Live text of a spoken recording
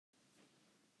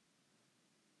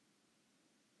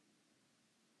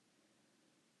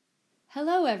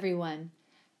Hello everyone!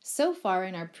 So far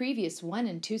in our previous 1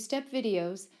 and 2-step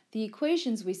videos, the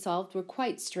equations we solved were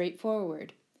quite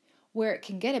straightforward. Where it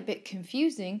can get a bit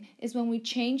confusing is when we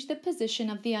change the position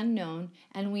of the unknown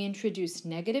and we introduce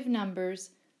negative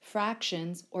numbers,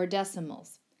 fractions, or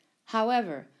decimals.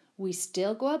 However, we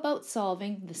still go about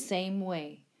solving the same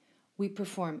way. We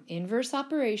perform inverse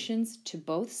operations to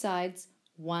both sides,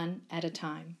 one at a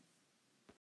time.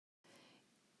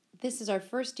 This is our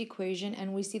first equation,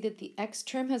 and we see that the x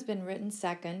term has been written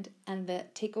second and the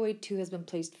takeaway 2 has been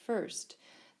placed first.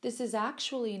 This is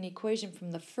actually an equation from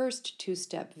the first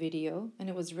 2-step video, and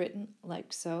it was written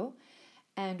like so.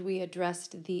 And we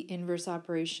addressed the inverse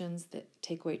operations, the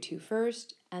takeaway 2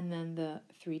 first, and then the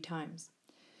 3 times.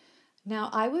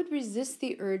 Now, I would resist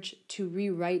the urge to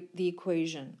rewrite the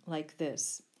equation like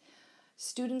this.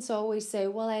 Students always say,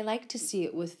 well, I like to see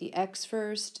it with the x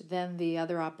first, then the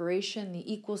other operation,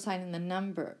 the equal sign, and the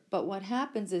number. But what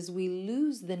happens is we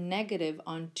lose the negative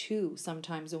on 2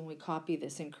 sometimes when we copy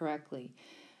this incorrectly.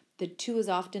 The 2 is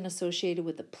often associated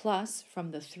with the plus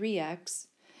from the 3x,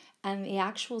 and the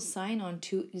actual sign on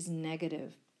 2 is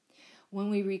negative. When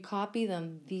we recopy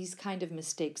them, these kind of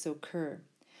mistakes occur.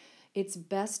 It's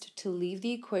best to leave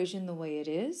the equation the way it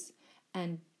is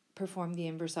and perform the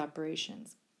inverse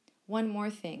operations. One more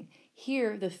thing,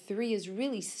 here the 3 is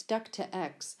really stuck to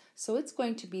x, so it's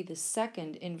going to be the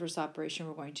second inverse operation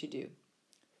we're going to do.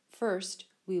 First,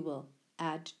 we will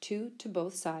add 2 to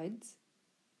both sides.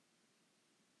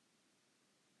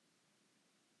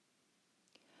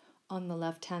 On the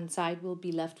left-hand side, we'll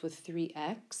be left with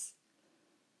 3x.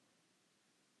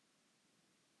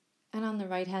 And on the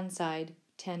right-hand side,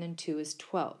 10 and 2 is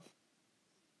 12.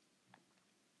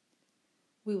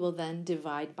 We will then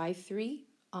divide by 3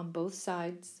 on both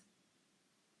sides.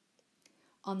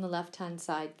 On the left-hand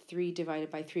side, 3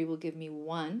 divided by 3 will give me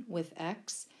 1 with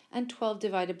x, and 12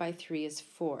 divided by 3 is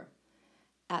 4.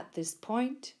 At this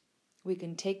point, we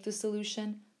can take the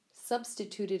solution,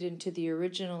 substitute it into the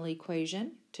original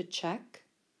equation to check.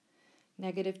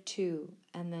 -2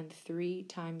 and then 3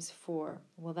 times 4.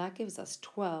 Well, that gives us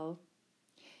 12.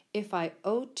 If I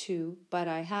owe 2, but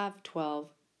I have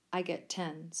 12, I get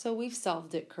 10. So we've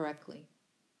solved it correctly.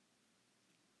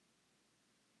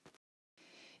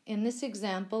 In this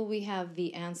example, we have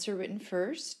the answer written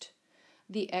first,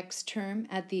 the x term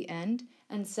at the end,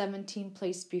 and 17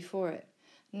 placed before it.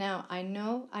 Now, I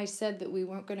know I said that we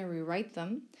weren't going to rewrite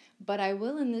them, but I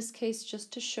will in this case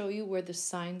just to show you where the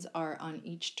signs are on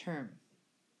each term.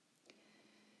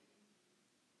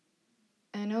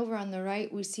 And over on the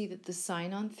right, we see that the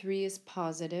sign on 3 is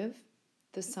positive,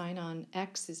 the sign on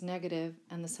x is negative,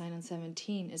 and the sign on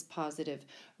 17 is positive.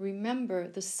 Remember,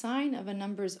 the sign of a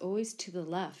number is always to the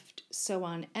left. So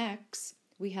on x,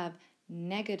 we have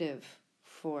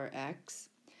 -4x.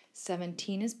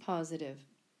 17 is positive.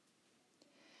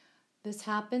 This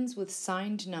happens with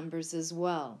signed numbers as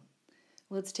well.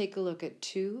 Let's take a look at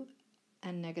 2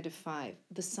 and -5.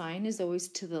 The sign is always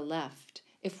to the left.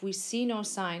 If we see no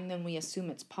sign, then we assume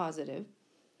it's positive.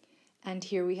 And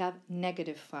here we have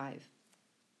 -5.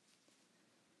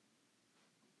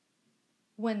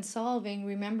 When solving,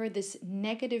 remember this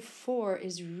 -4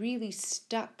 is really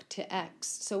stuck to x,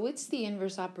 so it's the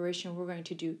inverse operation we're going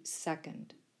to do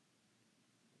second.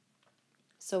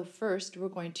 So first, we're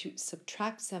going to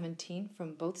subtract 17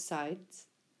 from both sides.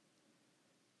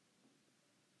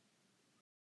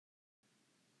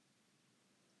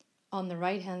 On the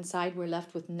right-hand side, we're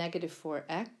left with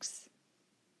 -4x.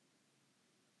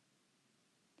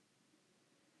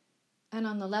 And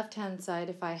on the left-hand side,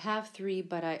 if I have 3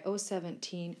 but I owe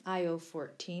 17, I owe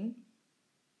 14.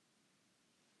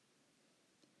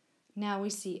 Now we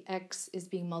see x is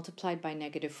being multiplied by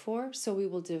 -4, so we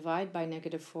will divide by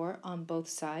 -4 on both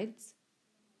sides.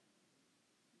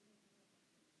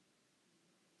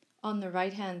 On the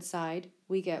right-hand side,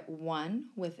 we get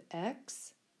 1 with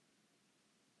x.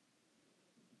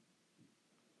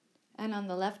 And on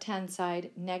the left-hand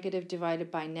side, negative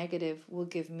divided by negative will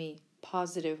give me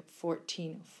positive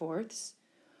 14/4.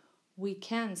 We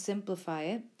can simplify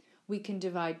it. We can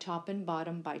divide top and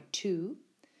bottom by 2,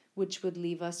 which would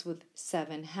leave us with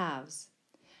 7/2.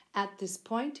 At this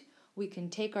point, we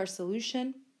can take our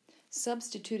solution,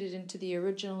 substitute it into the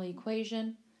original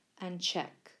equation, and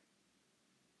check.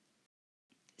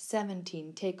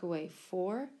 17 take away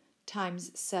 4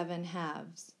 times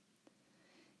 7/2.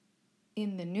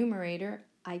 In the numerator,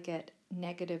 I get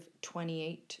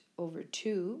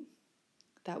 -28/2.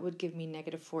 That would give me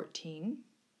 -14.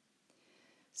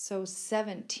 So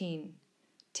 17,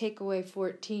 take away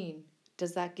 14.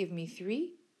 Does that give me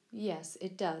 3? Yes,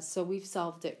 it does. So we've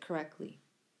solved it correctly.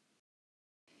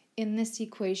 In this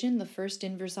equation, the first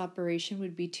inverse operation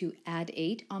would be to add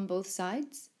 8 on both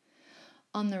sides.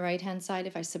 On the right-hand side,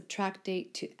 if I subtract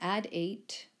 8 to add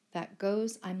 8, that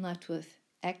goes. I'm left with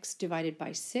x divided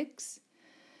by 6.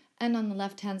 And on the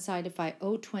left-hand side, if I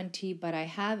owe 20 but I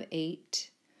have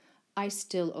 8, I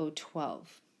still owe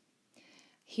 12.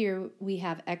 Here we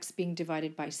have x being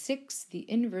divided by 6. The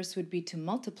inverse would be to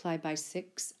multiply by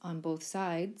 6 on both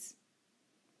sides.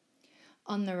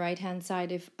 On the right-hand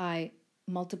side, if I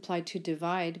multiply to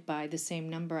divide by the same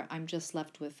number, I'm just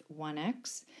left with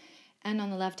 1x. And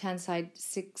on the left-hand side,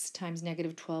 6 times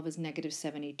negative 12 is negative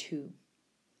 72.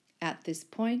 At this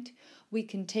point, we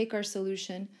can take our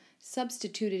solution,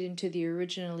 substitute it into the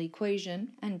original equation,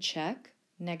 and check.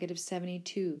 Negative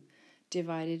 72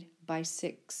 divided by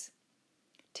 6.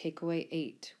 Take away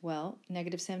 8. Well,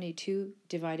 negative 72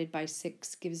 divided by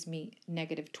 6 gives me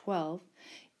negative 12.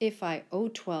 If I owe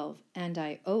 12 and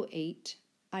I owe 8,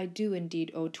 I do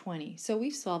indeed owe 20. So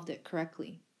we've solved it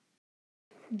correctly.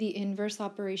 The inverse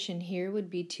operation here would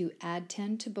be to add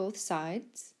 10 to both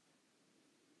sides.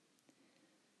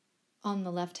 On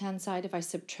the left-hand side, if I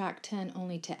subtract 10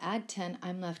 only to add 10,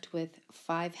 I'm left with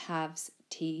 5/2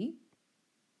 t.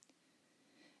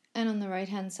 And on the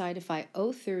right-hand side, if I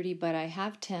owe 30 but I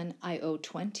have 10, I owe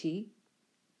 20.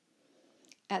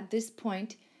 At this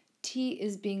point, t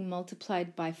is being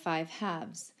multiplied by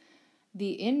 5/2.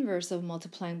 The inverse of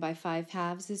multiplying by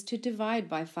 5/2 is to divide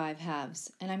by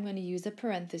 5/2, and I'm going to use a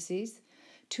parenthesis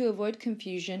to avoid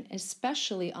confusion,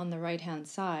 especially on the right-hand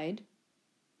side.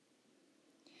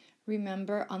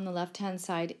 Remember, on the left-hand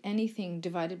side, anything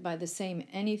divided by the same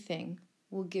anything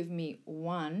will give me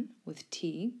 1 with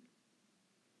t.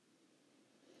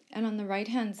 And on the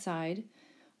right-hand side,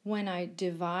 when I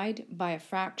divide by a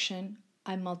fraction,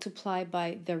 I multiply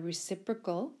by the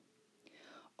reciprocal,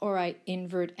 or I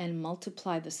invert and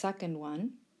multiply the second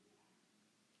one.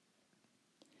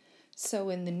 So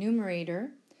in the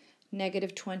numerator,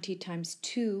 negative 20 times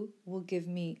 2 will give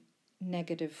me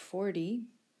negative 40.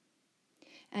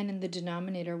 And in the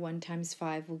denominator, 1 times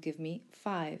 5 will give me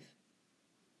 5.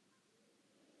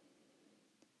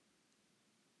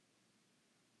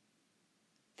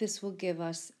 This will give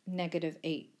us negative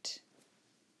 8.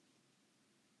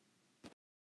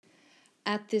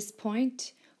 At this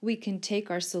point, we can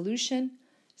take our solution,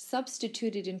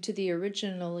 substitute it into the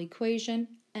original equation,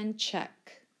 and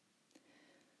check.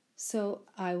 So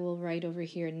I will write over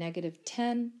here negative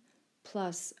 10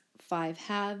 plus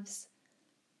 5/2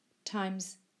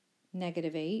 times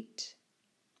negative 8.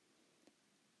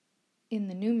 In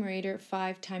the numerator,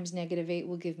 5 times negative 8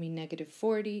 will give me negative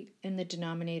 40. In the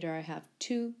denominator, I have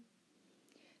 2.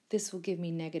 This will give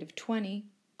me negative 20.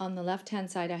 On the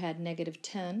left-hand side, I had negative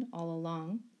 10 all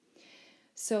along.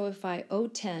 So if I owe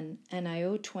 10 and I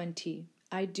owe 20,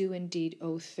 I do indeed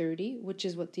owe 30, which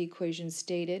is what the equation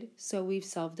stated, so we've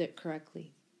solved it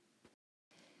correctly.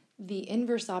 The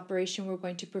inverse operation we're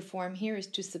going to perform here is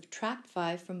to subtract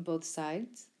 5 from both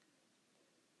sides.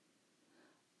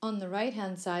 On the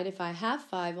right-hand side, if I have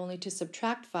 5 only to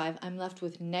subtract 5, I'm left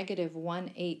with negative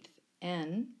 1/8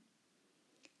 n.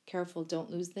 Careful, don't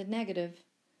lose the negative.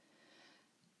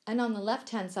 And on the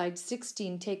left-hand side,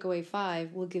 16 take away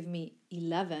 5 will give me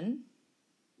 11.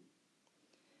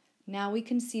 Now we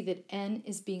can see that n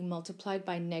is being multiplied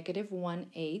by negative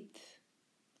 1/8.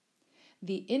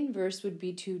 The inverse would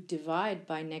be to divide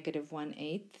by negative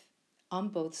 1/8 on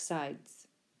both sides.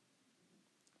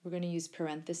 We're going to use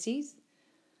parentheses.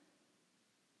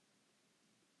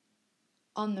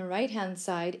 On the right-hand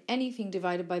side, anything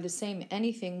divided by the same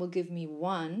anything will give me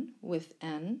 1 with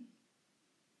n.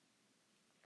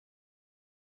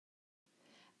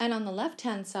 And on the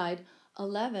left-hand side,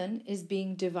 11 is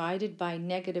being divided by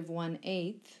negative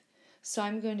 1/8. So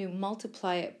I'm going to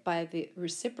multiply it by the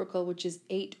reciprocal, which is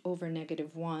 8 over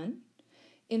negative 1.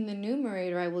 In the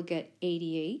numerator, I will get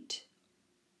 88.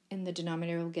 In the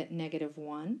denominator, I will get negative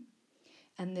 1.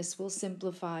 And this will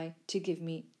simplify to give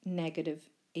me negative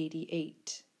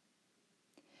 88.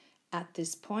 At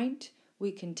this point,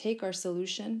 we can take our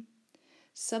solution,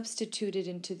 substitute it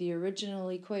into the original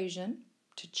equation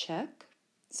to check.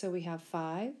 So we have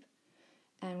 5,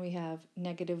 and we have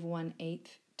negative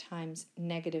 1/8 times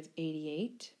negative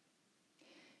 88.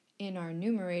 In our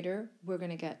numerator, we're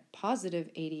going to get positive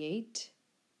 88.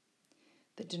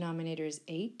 The denominator is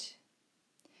 8.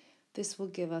 This will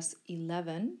give us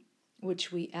 11,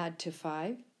 which we add to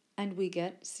 5, and we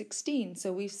get 16.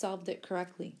 So we've solved it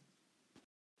correctly.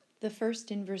 The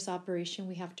first inverse operation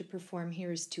we have to perform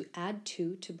here is to add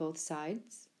 2 to both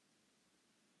sides.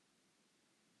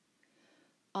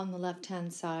 On the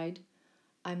left-hand side,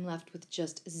 I'm left with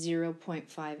just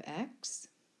 0.5x.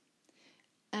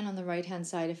 And on the right-hand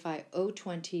side, if I owe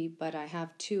 20, but I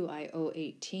have 2, I owe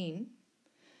 18.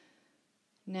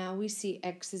 Now we see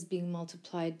x is being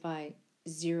multiplied by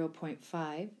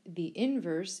 0.5. The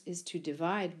inverse is to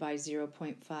divide by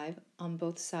 0.5 on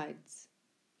both sides.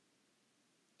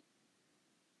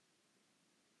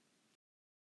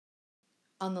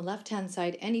 On the left-hand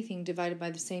side, anything divided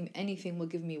by the same anything will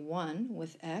give me 1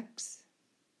 with x.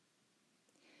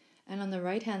 And on the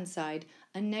right-hand side,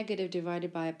 a negative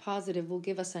divided by a positive will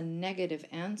give us a negative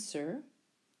answer.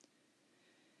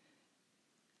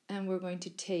 And we're going to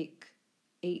take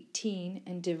 18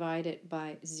 and divide it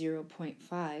by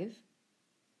 0.5.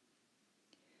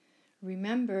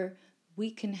 Remember,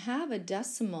 we can have a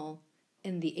decimal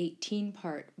in the 18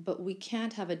 part, but we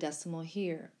can't have a decimal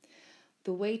here.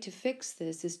 The way to fix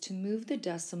this is to move the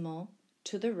decimal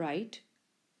to the right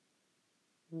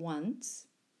once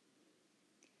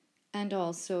and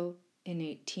also in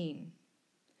 18.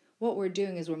 What we're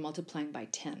doing is we're multiplying by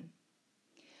 10.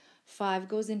 5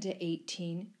 goes into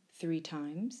 18 3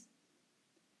 times,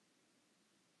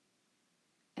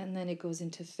 and then it goes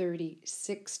into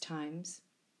 36 times.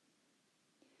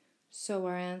 So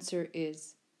our answer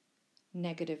is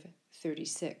negative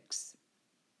 36.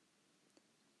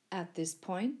 At this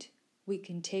point, we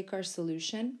can take our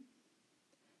solution,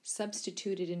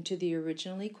 substitute it into the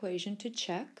original equation to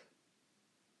check,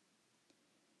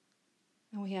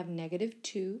 and we have negative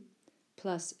 2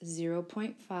 plus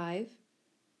 0.5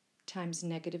 times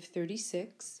negative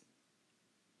 36.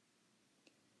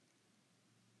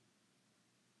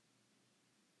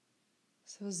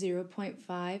 So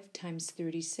 0.5 times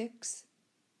 36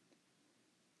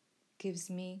 gives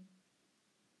me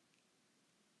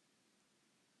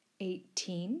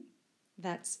 18.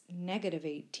 That's negative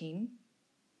 18.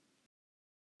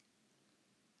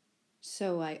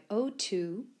 So I owe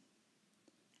 2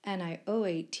 and I owe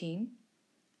 18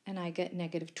 and I get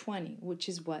negative 20, which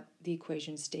is what the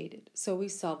equation stated. So we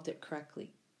solved it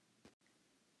correctly.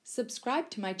 Subscribe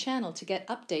to my channel to get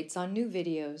updates on new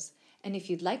videos. And if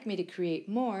you'd like me to create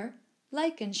more,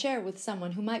 like and share with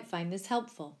someone who might find this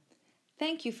helpful.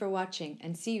 Thank you for watching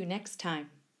and see you next time.